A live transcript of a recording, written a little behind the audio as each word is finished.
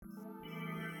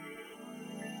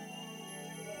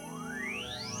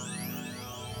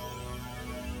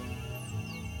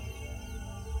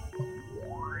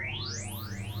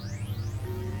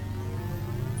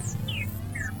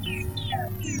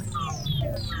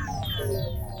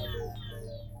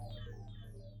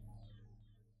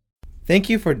Thank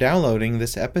you for downloading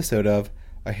this episode of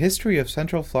A History of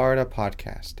Central Florida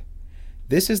podcast.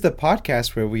 This is the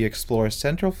podcast where we explore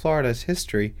Central Florida's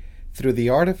history through the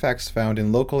artifacts found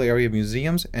in local area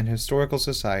museums and historical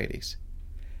societies.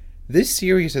 This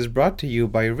series is brought to you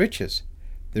by Riches,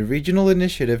 the regional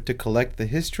initiative to collect the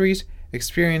histories,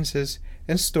 experiences,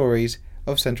 and stories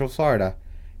of Central Florida,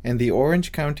 and the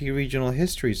Orange County Regional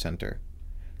History Center.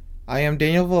 I am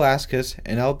Daniel Velasquez,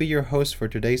 and I'll be your host for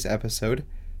today's episode,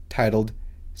 titled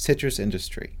Citrus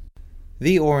Industry.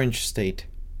 The Orange State.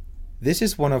 This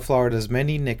is one of Florida's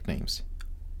many nicknames.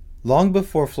 Long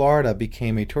before Florida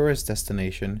became a tourist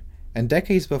destination, and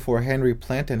decades before Henry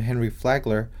Plant and Henry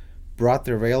Flagler brought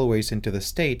their railways into the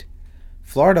state,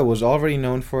 Florida was already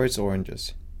known for its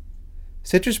oranges.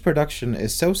 Citrus production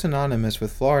is so synonymous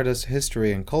with Florida's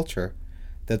history and culture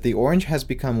that the orange has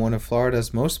become one of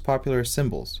Florida's most popular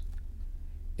symbols.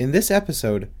 In this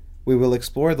episode, we will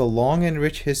explore the long and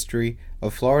rich history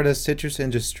of Florida's citrus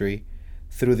industry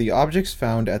through the objects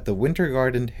found at the Winter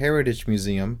Garden Heritage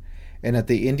Museum and at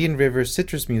the Indian River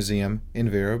Citrus Museum in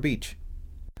Vero Beach.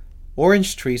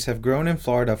 Orange trees have grown in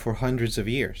Florida for hundreds of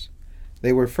years.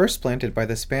 They were first planted by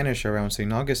the Spanish around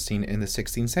St. Augustine in the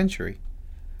 16th century.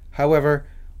 However,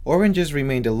 oranges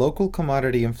remained a local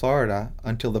commodity in Florida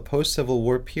until the post-Civil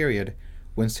War period,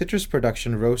 when citrus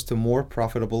production rose to more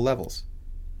profitable levels.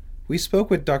 We spoke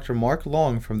with Dr. Mark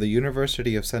Long from the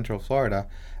University of Central Florida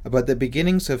about the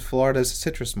beginnings of Florida's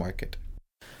citrus market.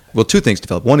 Well, two things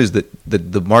developed. One is that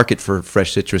the market for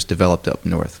fresh citrus developed up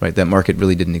north, right? That market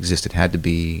really didn't exist. It had to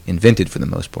be invented for the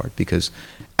most part because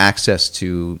access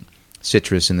to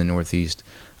citrus in the Northeast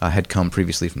had come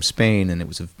previously from Spain, and it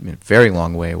was a very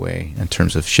long way away in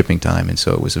terms of shipping time, and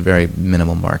so it was a very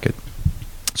minimal market.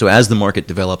 So as the market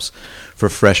develops for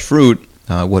fresh fruit,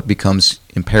 what becomes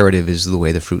imperative is the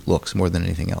way the fruit looks more than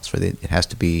anything else. Right? It has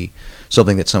to be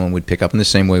something that someone would pick up in the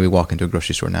same way we walk into a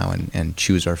grocery store now and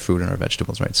choose our fruit and our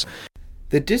vegetables. Right?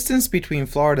 The distance between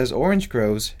Florida's orange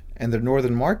groves and their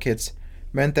northern markets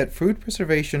meant that fruit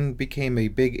preservation became a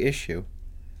big issue.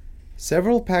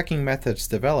 Several packing methods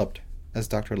developed, as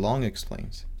Dr. Long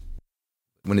explains.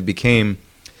 When it became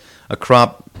a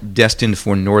crop destined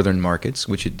for northern markets,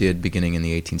 which it did beginning in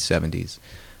the 1870s,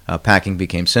 packing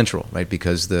became central, right?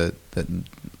 Because the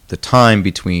time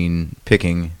between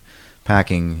picking,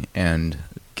 packing, and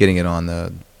getting it on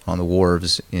the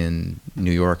wharves in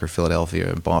New York or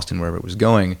Philadelphia or Boston, wherever it was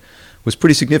going, was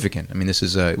pretty significant. I mean, this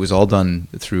is it was all done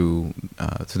through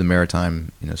the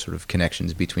maritime, sort of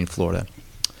connections between Florida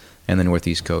and the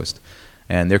Northeast coast.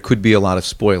 And there could be a lot of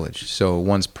spoilage. So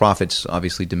once profits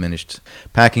obviously diminished,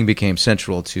 packing became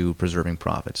central to preserving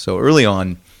profits. So early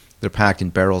on, they're packed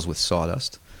in barrels with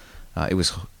sawdust. It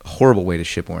was a horrible way to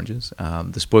ship oranges.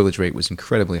 The spoilage rate was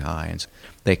incredibly high. And so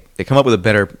they come up with a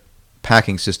better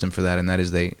packing system for that, and that is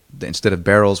they instead of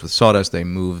barrels with sawdust, they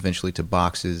move eventually to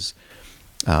boxes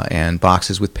and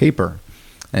boxes with paper.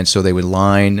 And so they would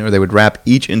line, or they would wrap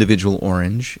each individual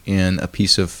orange in a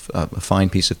fine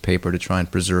piece of paper to try and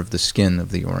preserve the skin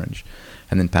of the orange,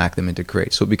 and then pack them into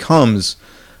crates. So it becomes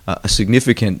a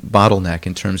significant bottleneck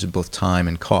in terms of both time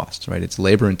and cost. Right? It's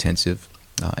labor intensive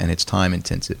and it's time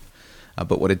intensive.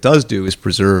 But what it does do is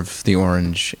preserve the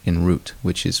orange en route,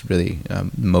 which is really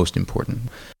most important.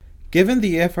 Given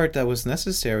the effort that was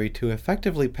necessary to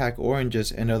effectively pack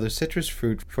oranges and other citrus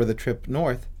fruit for the trip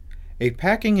north, a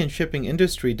packing and shipping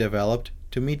industry developed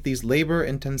to meet these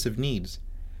labor-intensive needs.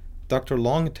 Dr.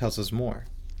 Long tells us more.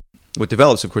 What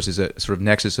develops, of course, is a sort of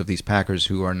nexus of these packers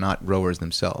who are not growers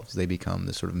themselves. They become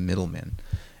the sort of middlemen.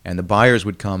 And the buyers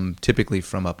would come typically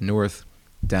from up north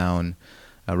down,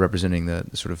 representing the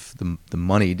sort of the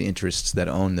moneyed interests that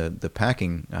own the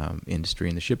packing industry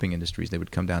and the shipping industries. They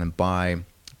would come down and buy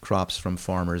crops from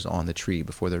farmers on the tree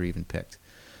before they're even picked.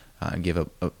 And give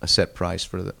a set price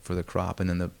for the crop, and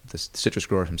then the citrus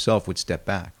grower himself would step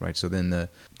back, right? So then the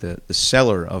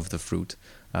seller of the fruit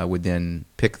would then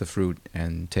pick the fruit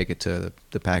and take it to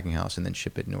the packing house and then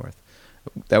ship it north.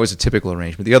 That was a typical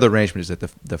arrangement. The other arrangement is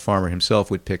that the farmer himself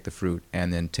would pick the fruit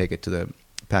and then take it to the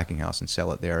packing house and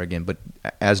sell it there again, but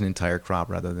as an entire crop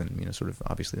rather than sort of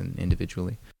obviously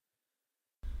individually.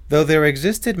 Though there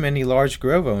existed many large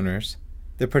grove owners,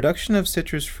 the production of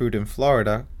citrus fruit in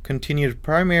Florida continued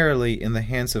primarily in the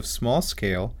hands of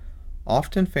small-scale,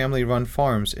 often family-run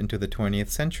farms into the 20th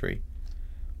century.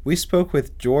 We spoke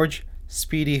with George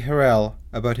Speedy Harrell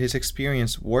about his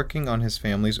experience working on his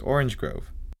family's orange grove.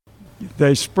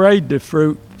 They sprayed the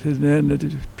fruit, and then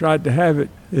they tried to have it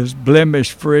as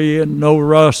blemish-free and no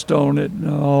rust on it and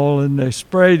all, and they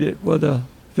sprayed it with a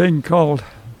thing called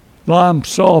lime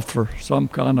sulfur, some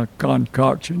kind of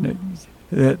concoction.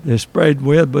 that they sprayed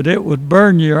with, but it would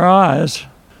burn your eyes.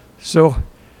 So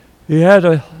he had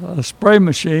a spray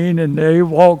machine, and they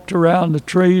walked around the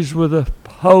trees with a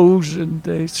hose, and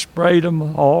they sprayed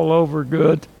them all over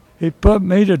good. He put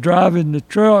me to drive in the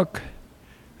truck,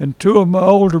 and two of my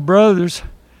older brothers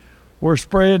were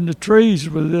spraying the trees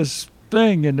with this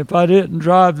thing, and if I didn't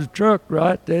drive the truck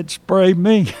right, they'd spray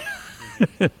me.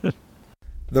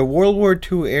 The World War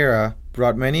II era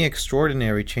brought many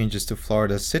extraordinary changes to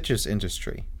Florida's citrus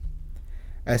industry.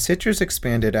 As citrus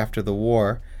expanded after the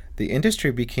war, the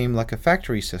industry became like a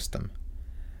factory system.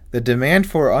 The demand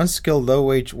for unskilled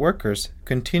low-wage workers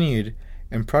continued,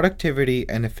 and productivity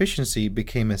and efficiency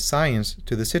became a science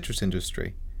to the citrus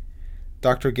industry.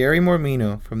 Dr. Gary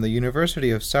Mormino from the University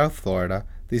of South Florida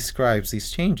describes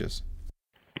these changes.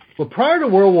 Well, prior to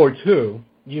World War II,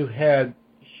 you had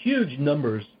huge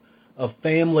numbers of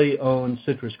family-owned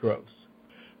citrus groves.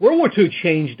 World War II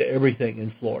changed everything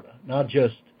in Florida, not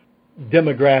just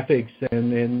demographics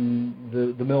and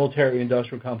the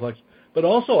military-industrial complex, but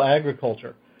also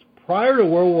agriculture. Prior to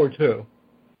World War II,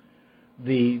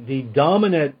 the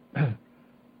dominant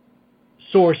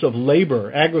source of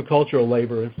labor, agricultural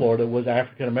labor in Florida, was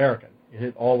African American. It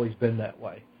had always been that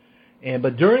way.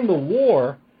 But during the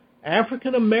war,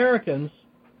 African Americans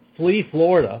flee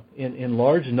Florida in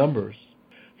large numbers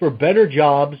for better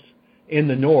jobs in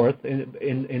the north,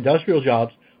 in industrial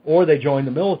jobs, or they join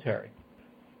the military.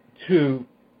 To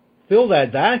fill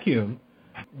that vacuum,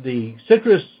 the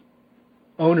citrus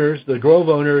owners, the grove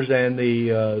owners, and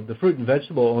the fruit and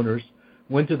vegetable owners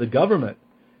went to the government,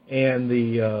 and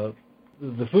the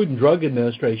Food and Drug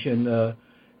Administration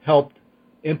helped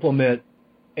implement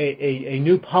a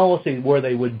new policy where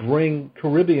they would bring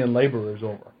Caribbean laborers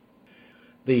over.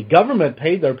 The government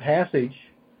paid their passage,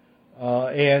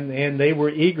 and they were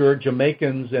eager,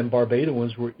 Jamaicans and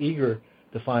Barbadians were eager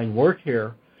to find work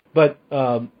here. But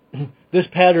this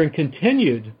pattern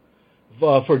continued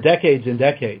for decades and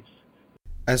decades.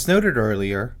 As noted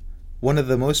earlier, one of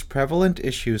the most prevalent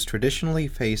issues traditionally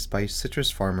faced by citrus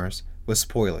farmers was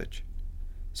spoilage.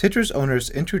 Citrus owners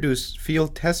introduced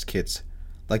field test kits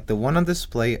like the one on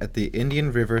display at the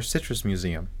Indian River Citrus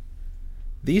Museum.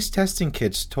 These testing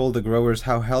kits told the growers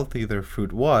how healthy their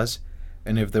fruit was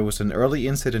and if there was an early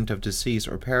incident of disease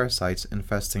or parasites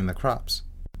infesting the crops.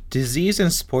 Disease and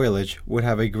spoilage would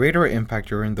have a greater impact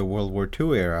during the World War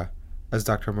II era, as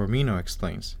Dr. Mormino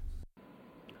explains.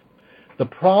 The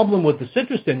problem with the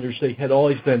citrus industry had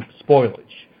always been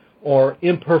spoilage or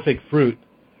imperfect fruit.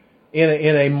 In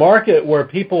a market where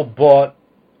people bought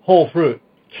whole fruit,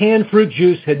 canned fruit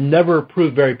juice had never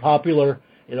proved very popular.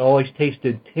 It always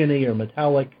tasted tinny or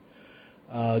metallic.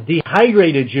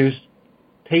 Dehydrated juice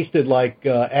tasted like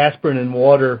aspirin and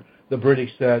water, the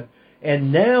British said.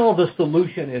 And now the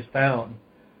solution is found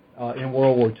in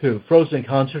World War II, frozen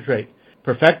concentrate,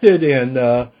 perfected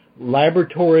in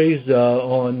laboratories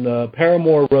on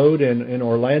Paramore Road in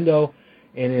Orlando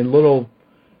and in little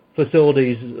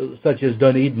facilities such as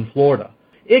Dunedin, Florida.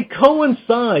 It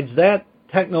coincides, that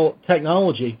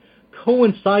technology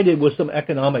coincided with some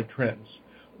economic trends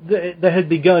that had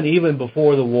begun even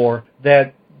before the war,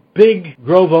 that big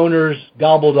grove owners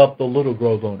gobbled up the little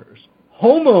grove owners.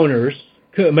 Homeowners,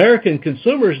 American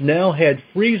consumers, now had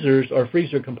freezers or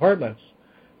freezer compartments.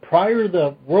 Prior to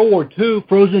the World War II,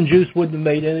 frozen juice wouldn't have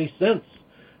made any sense.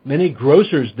 Many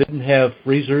grocers didn't have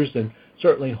freezers, and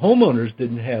certainly homeowners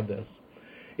didn't have this.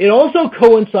 It also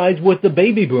coincides with the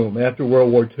baby boom after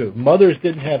World War II. Mothers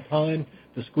didn't have time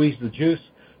to squeeze the juice.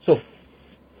 So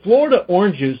Florida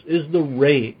orange juice is the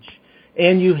rage.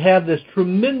 And you have this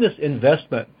tremendous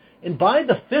investment. And by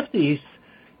the 50s,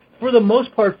 for the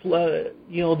most part, the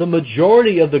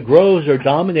majority of the groves are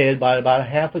dominated by about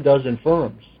half a dozen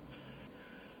firms.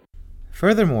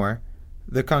 Furthermore,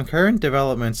 the concurrent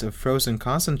developments of frozen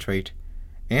concentrate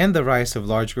and the rise of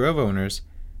large grove owners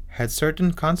had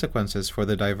certain consequences for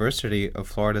the diversity of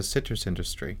Florida's citrus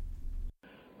industry.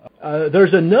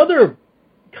 There's another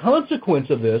consequence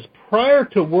of this. Prior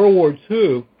to World War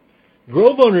II,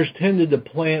 grove owners tended to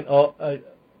plant a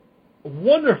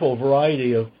wonderful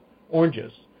variety of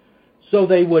oranges. So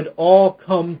they would all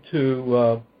come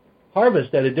to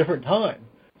harvest at a different time.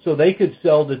 So they could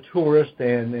sell to tourists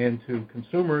and to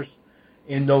consumers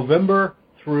in November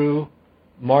through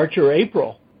March or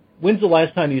April. When's the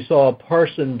last time you saw a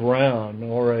Parson Brown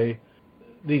or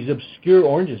these obscure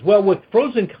oranges? Well, with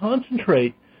frozen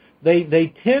concentrate,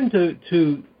 they tend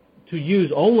to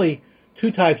use only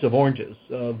two types of oranges,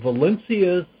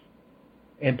 Valencias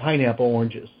and pineapple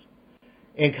oranges.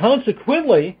 And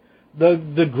consequently,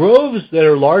 the groves that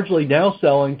are largely now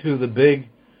selling to the big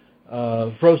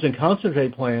frozen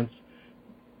concentrate plants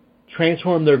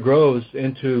transformed their groves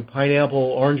into pineapple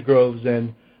orange groves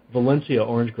and Valencia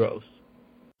orange groves.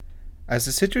 As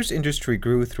the citrus industry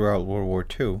grew throughout World War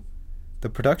II, the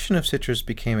production of citrus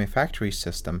became a factory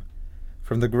system,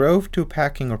 from the grove to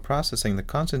packing or processing the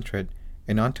concentrate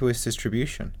and onto its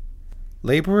distribution.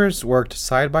 Laborers worked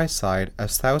side by side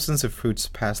as thousands of fruits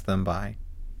passed them by.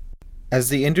 As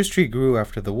the industry grew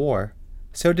after the war,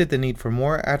 so did the need for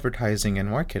more advertising and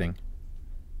marketing.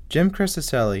 Jim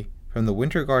Crescitelli from the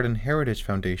Winter Garden Heritage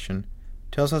Foundation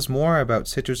tells us more about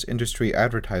citrus industry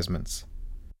advertisements.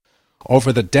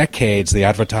 Over the decades, the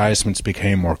advertisements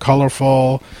became more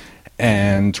colorful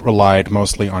and relied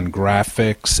mostly on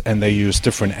graphics, and they used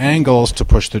different angles to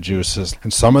push the juices.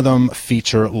 And some of them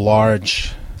feature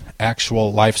large,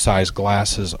 actual life-size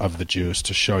glasses of the juice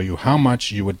to show you how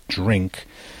much you would drink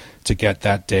to get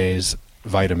that day's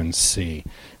vitamin C.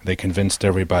 They convinced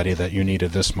everybody that you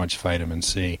needed this much vitamin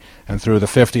C. And through the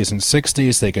 50s and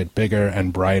 60s, they get bigger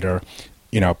and brighter.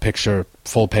 Picture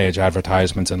full-page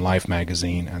advertisements in Life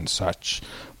magazine and such.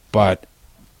 But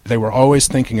they were always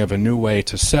thinking of a new way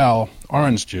to sell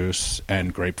orange juice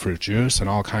and grapefruit juice and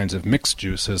all kinds of mixed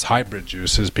juices, hybrid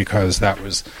juices, because that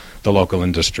was the local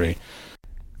industry.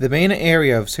 The main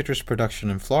area of citrus production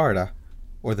in Florida,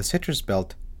 or the Citrus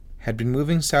Belt, had been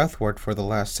moving southward for the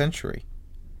last century.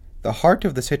 The heart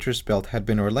of the Citrus Belt had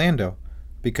been Orlando,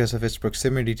 because of its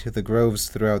proximity to the groves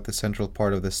throughout the central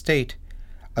part of the state,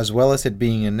 as well as it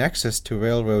being a nexus to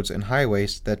railroads and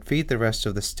highways that feed the rest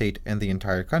of the state and the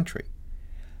entire country.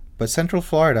 But Central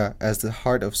Florida, as the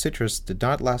heart of citrus, did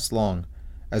not last long,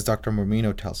 as Dr.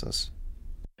 Mormino tells us.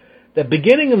 That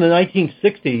beginning in the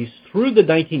 1960s through the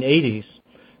 1980s,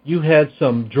 you had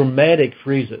some dramatic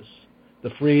freezes. The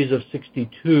freeze of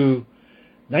 62.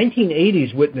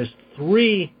 1980s witnessed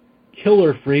 3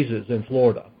 killer freezes in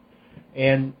Florida.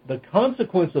 And the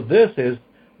consequence of this is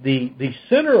the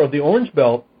center of the Orange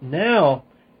Belt now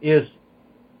is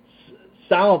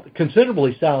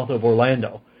considerably south of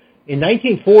Orlando. In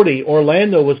 1940,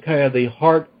 Orlando was kind of the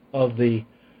heart of the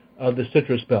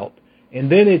Citrus Belt,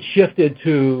 and then it shifted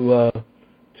to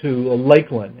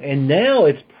Lakeland, and now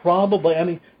it's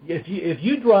probably. If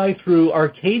you drive through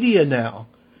Arcadia now,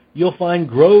 you'll find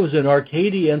groves in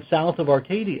Arcadia and south of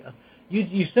Arcadia.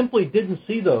 You simply didn't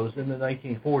see those in the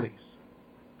 1940s.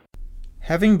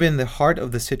 Having been the heart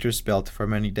of the Citrus Belt for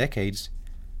many decades,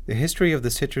 the history of the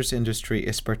citrus industry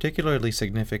is particularly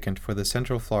significant for the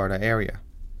Central Florida area.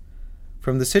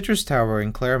 From the Citrus Tower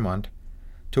in Claremont,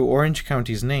 to Orange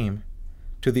County's name,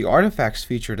 to the artifacts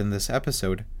featured in this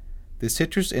episode, the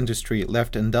citrus industry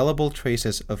left indelible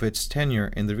traces of its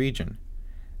tenure in the region.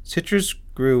 Citrus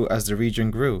grew as the region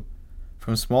grew,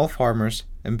 from small farmers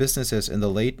and businesses in the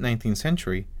late 19th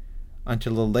century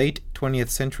until the late 20th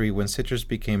century when citrus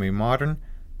became a modern,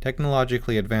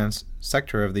 technologically advanced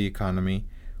sector of the economy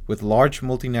with large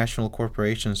multinational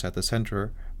corporations at the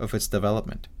center of its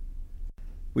development.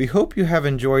 We hope you have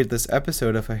enjoyed this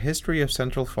episode of A History of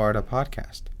Central Florida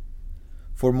podcast.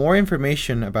 For more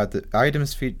information about the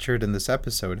items featured in this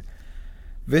episode,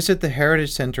 visit the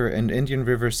Heritage Center and Indian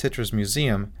River Citrus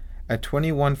Museum at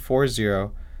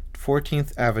 2140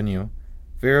 14th Avenue,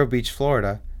 Vero Beach,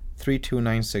 Florida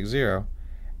 32960,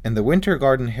 and the Winter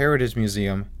Garden Heritage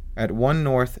Museum at 1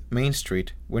 North Main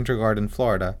Street, Winter Garden,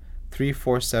 Florida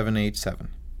 34787.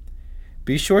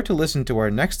 Be sure to listen to our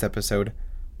next episode,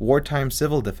 Wartime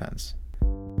Civil Defense.